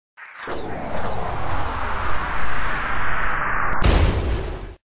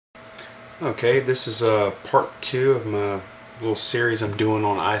Okay, this is part 2 of my little series I'm doing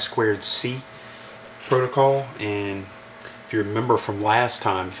on I2c protocol. And if you remember from last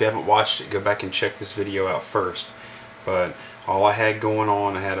time, if you haven't watched it, go back and check this video out first. But all I had going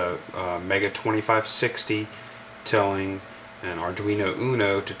on, I had a Mega 2560 telling an Arduino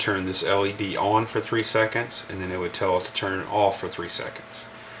Uno to turn this LED on for 3 seconds, and then it would tell it to turn it off for 3 seconds.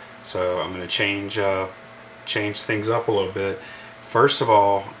 So I'm going to change things up a little bit. First of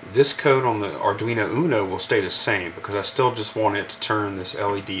all, this code on the Arduino Uno will stay the same because I still just want it to turn this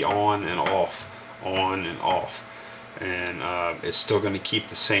LED on and off, and it's still going to keep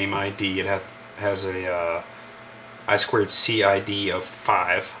the same ID. It has a I2c ID of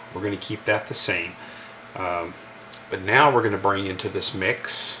 5. We're going to keep that the same. But now we're going to bring into this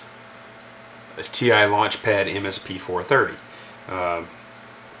mix a TI Launchpad MSP430.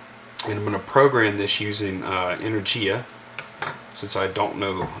 And I'm going to program this using Energia, since I don't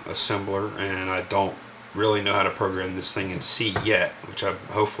know assembler and I don't really know how to program this thing in C yet, which I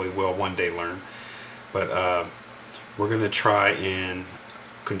hopefully will one day learn. But we're going to try and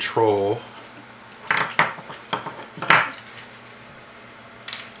control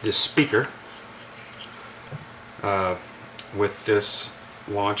this speaker with this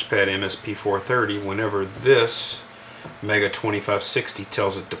Launchpad MSP430. Whenever this Mega 2560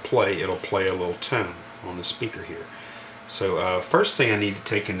 tells it to play, it'll play a little tone on the speaker here. So first thing I need to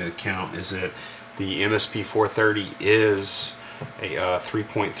take into account is that the MSP430 is a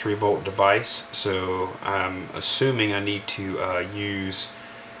 3.3 volt device, so I'm assuming I need to use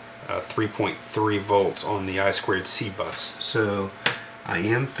 3.3 volts on the I2c bus. So I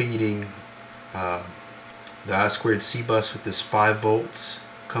am feeding the I2c bus with this 5 volts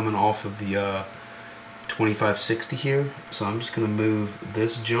coming off of the 2560 here. So I'm just going to move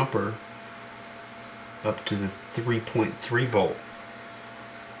this jumper up to the 3.3 volt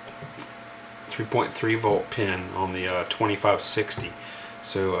pin on the 2560.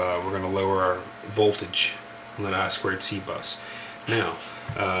 So we're going to lower our voltage on that I2c bus. Now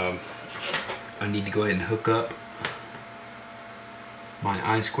I need to go ahead and hook up my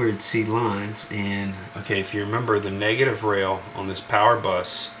I2c lines. And okay, if you remember, the negative rail on this power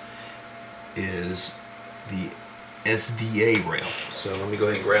bus is the SDA rail. So let me go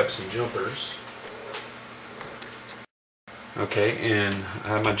ahead and grab some jumpers. Okay, and I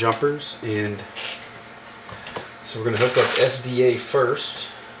have my jumpers, and so we're going to hook up SDA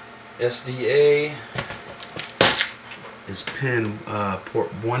first. SDA is pin port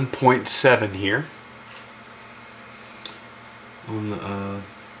 1.7 here on the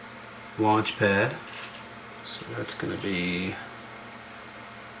launch pad. So that's going to be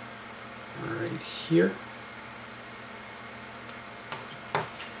right here.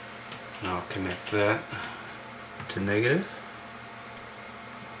 And I'll connect that to negative.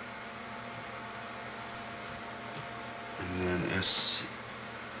 And then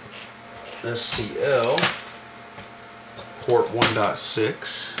SCL port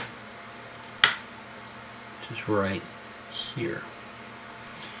 1.6, which is right here.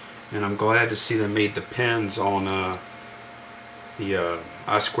 And I'm glad to see they made the pins on the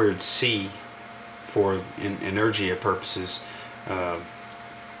I2c for Energia purposes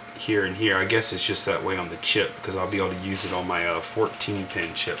here and here. I guess it's just that way on the chip because I'll be able to use it on my 14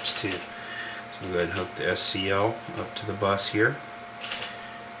 pin chips too. So we'll go ahead and hook the SCL up to the bus here.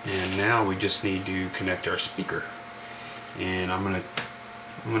 And now we just need to connect our speaker. And I'm gonna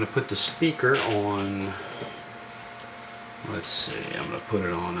put the speaker on, let's see, I'm gonna put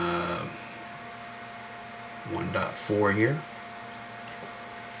it on 1.4 here.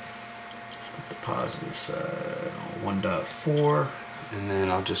 Put the positive side on 1.4, and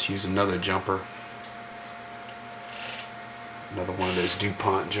then I'll just use another jumper, another one of those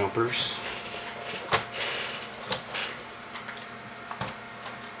DuPont jumpers.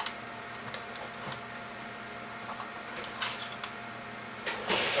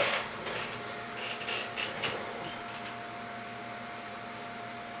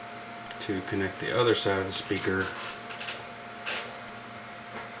 To connect the other side of the speaker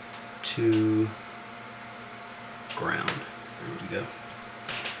to ground. There we go.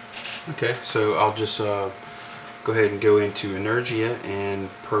 Okay, so I'll just go ahead and go into Energia and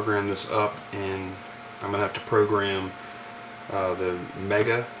program this up, and I'm gonna have to program the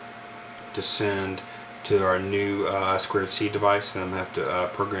Mega to send to our new I2c device, and I'm gonna have to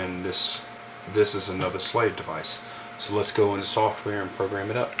program this. This is another slave device. So let's go into software and program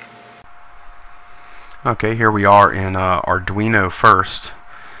it up. Okay, here we are in Arduino first,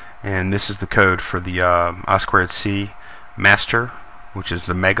 and this is the code for the I2c master which is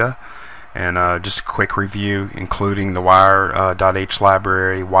the Mega. And just a quick review, including the wire.h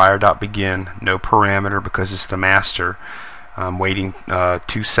library, wire.begin, no parameter because it's the master. I'm waiting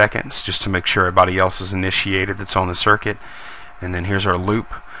 2 seconds just to make sure everybody else is initiated that's on the circuit. And then here's our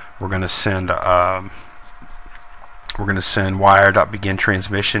loop. We're going to send wire.begin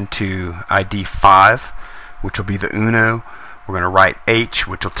transmission to ID 5, which will be the Uno. We're going to write H,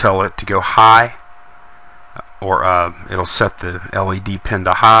 which will tell it to go high, or it'll set the LED pin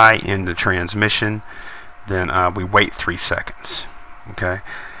to high in the transmission. Then we wait 3 seconds. Okay.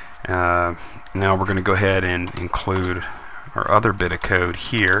 Now we're going to go ahead and include our other bit of code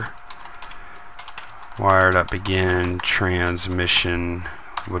here. Wire.begin transmission.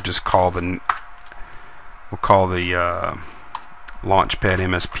 We'll just call the Launchpad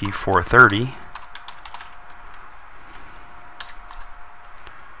MSP430.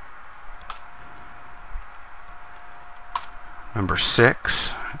 Number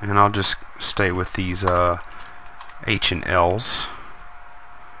 6, and I'll just stay with these H and L's.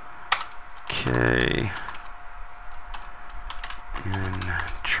 Okay, and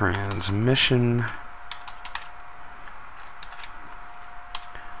transmission.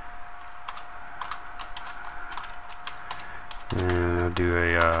 And I'll do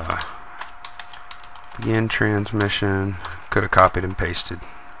a begin transmission. Could have copied and pasted.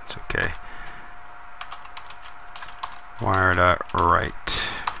 It's okay. Wire.write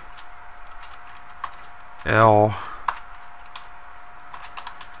L,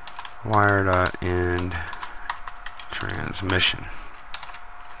 wire.end transmission.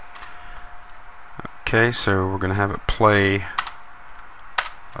 Okay, so we're going to have it play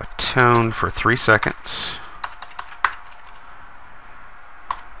a tone for 3 seconds.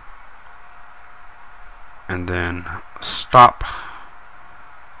 And then stop.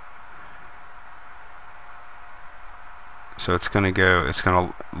 So it's going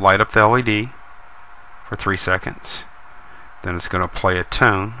to light up the LED for 3 seconds. Then it's going to play a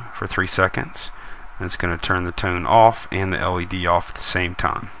tone for 3 seconds. And it's going to turn the tone off and the LED off at the same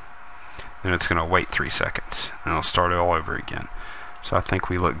time. Then it's going to wait 3 seconds. And it'll start it all over again. So I think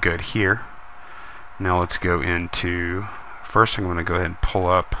we look good here. Now let's go into, first I'm going to go ahead and pull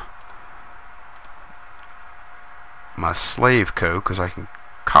up my slave code because I can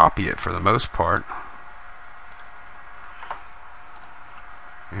copy it for the most part.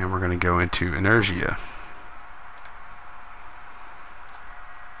 And we're going to go into inertia.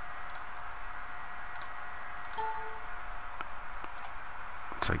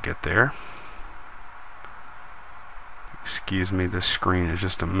 Once I get there. Excuse me, this screen is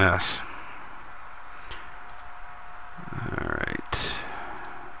just a mess. Alright.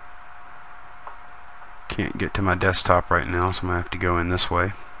 Can't get to my desktop right now, so I'm going to have to go in this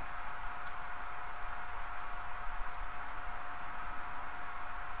way.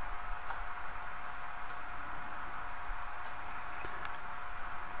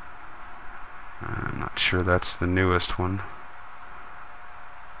 I'm not sure that's the newest one.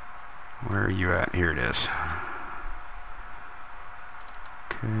 Where are you at? Here it is.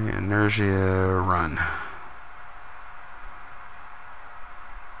 Okay, inertia, run.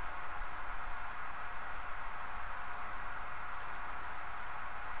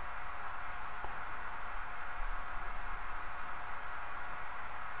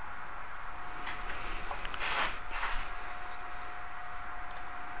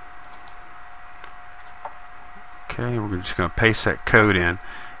 Okay, we're just going to paste that code in,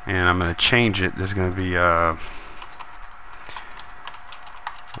 and I'm going to change it. This is going to be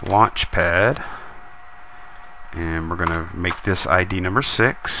Launchpad, and we're going to make this ID number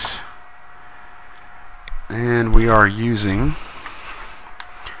 6, and we are using,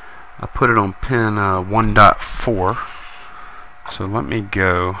 I put it on pin 1.4, so let me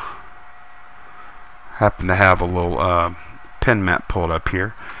go, happen to have a little pin map pulled up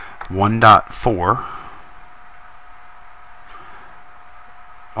here, 1.4,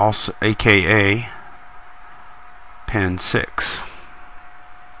 also aka pin 6.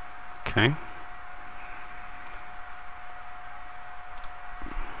 Okay.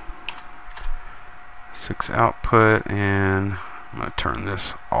 Six output, and I'm going to turn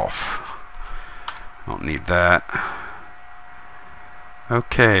this off. Don't need that.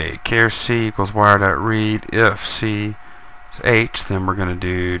 Okay, char C equals wire.read. If C is H, then we're going to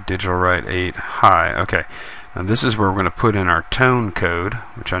do digital write 8 high. Okay. Now this is where we're going to put in our tone code,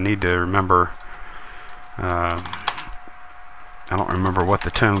 which I need to remember. I don't remember what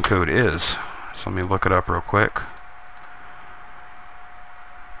the tone code is, so let me look it up real quick.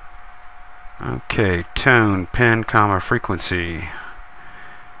 Okay, tone, pin, comma, frequency.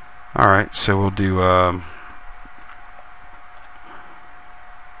 Alright, so we'll do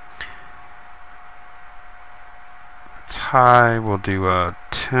it's high, we'll do a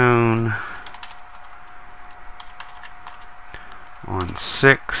tone on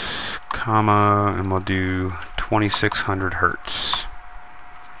 6, comma, and we'll do 2600 hertz.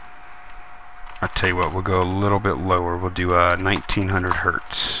 I'll tell you what, we'll go a little bit lower. We'll do 1900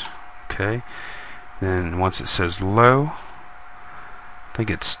 hertz. Okay. Then once it says low, I think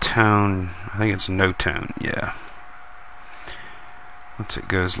it's tone. I think it's no tone. Yeah. Once it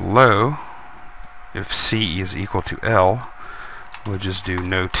goes low, if C is equal to L, we'll just do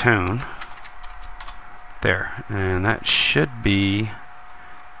no tone. There, and that should be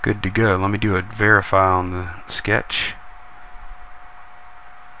good to go. Let me do a verify on the sketch.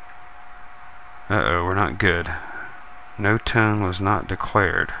 Uh-oh, we're not good. No tone was not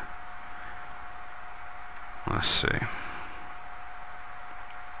declared. Let's see.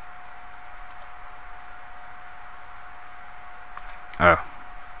 Oh,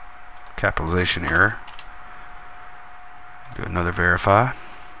 capitalization error. Do another verify.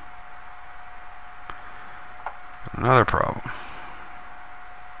 Another problem.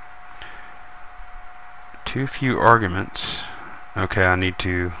 Too few arguments. Okay, I need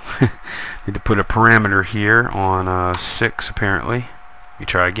to need to put a parameter here on 6 apparently. Let me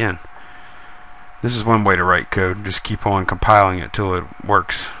try again. This is one way to write code. Just keep on compiling it till it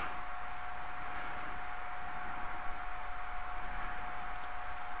works.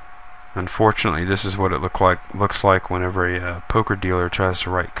 Unfortunately, this is what it looks like whenever a poker dealer tries to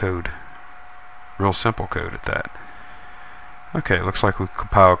write code. Real simple code at that. Okay, looks like we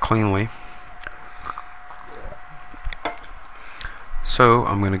compiled cleanly. So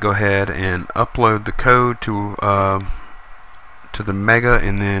I'm going to go ahead and upload the code to the Mega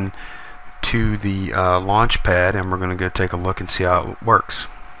and then to the Launchpad, and we're going to go take a look and see how it works.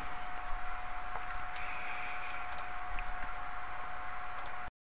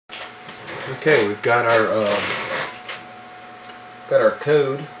 Okay, we've got our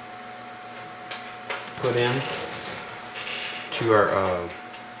code put in to our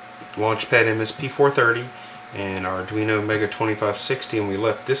Launchpad MSP430 and our Arduino Mega 2560, and we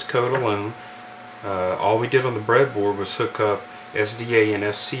left this code alone. All we did on the breadboard was hook up SDA and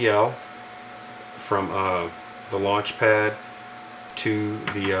SCL from the Launchpad to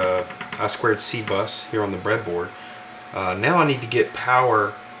the I2c bus here on the breadboard. Now I need to get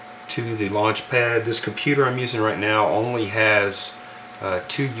power to the Launchpad. This computer I'm using right now only has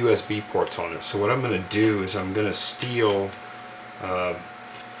 2 USB ports on it. So what I'm going to do is I'm going to steal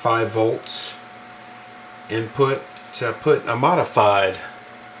 5 volts input. So I put a modified,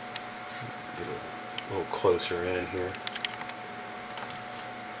 get a little closer in here.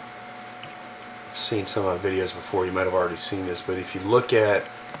 I've seen some of my videos before, you might have already seen this, but if you look at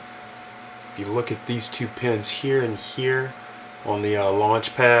these 2 pins here and here on the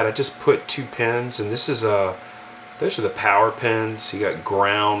Launchpad, I just put 2 pins, and this is those are the power pins. You got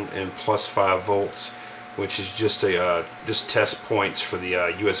ground and plus 5 volts, which is just just test points for the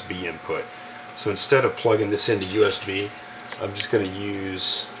USB input. So instead of plugging this into USB, I'm just going to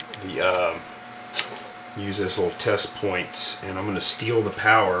use the use those little test points, and I'm going to steal the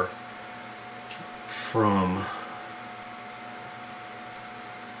power from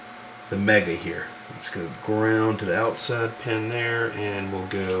the Mega here. Let's go ground to the outside pin there, and we'll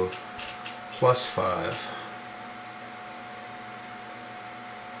go plus 5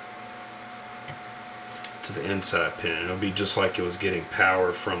 to the inside pin. It'll be just like it was getting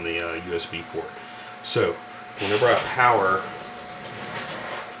power from the USB port. So whenever I power,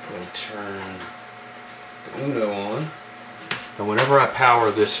 I'm going to turn the Uno on, and whenever I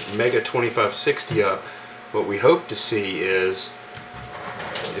power this Mega 2560 up, what we hope to see is,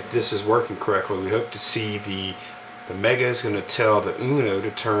 if this is working correctly, we hope to see the Mega is going to tell the Uno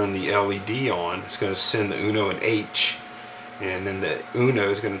to turn the LED on. It's going to send the Uno an H, and then the Uno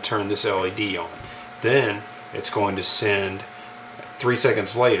is going to turn this LED on. Then it's going to send, 3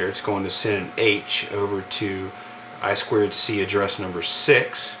 seconds later, it's going to send H over to I2c address number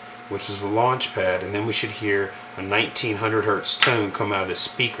 6, which is the Launchpad, and then we should hear a 1900 hertz tone come out of the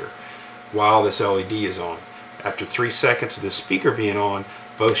speaker while this LED is on. After 3 seconds of the speaker being on,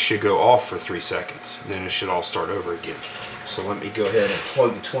 both should go off for 3 seconds, and then it should all start over again. So let me go ahead and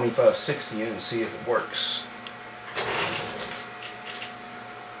plug the 2560 in and see if it works.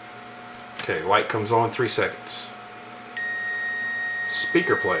 Okay, light comes on, 3 seconds.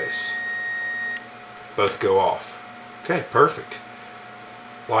 Speaker plays. Both go off. Okay, perfect.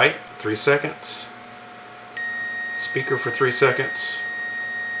 Light, 3 seconds. Speaker for 3 seconds.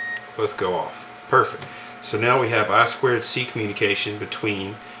 Both go off. Perfect. So now we have I2c communication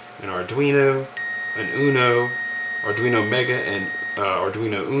between an Arduino, an Uno, Arduino Mega, and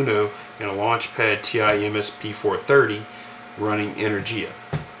Arduino Uno and a Launchpad TI MSP430 running Energia.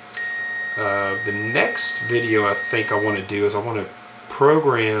 The next video I think I want to do is I want to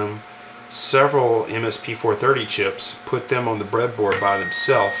program several MSP430 chips, put them on the breadboard by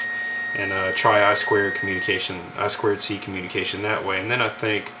themselves, and try I2c communication that way. And then I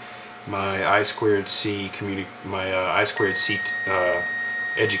think my I2c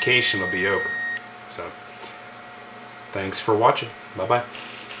education will be over. So thanks for watching. Bye bye.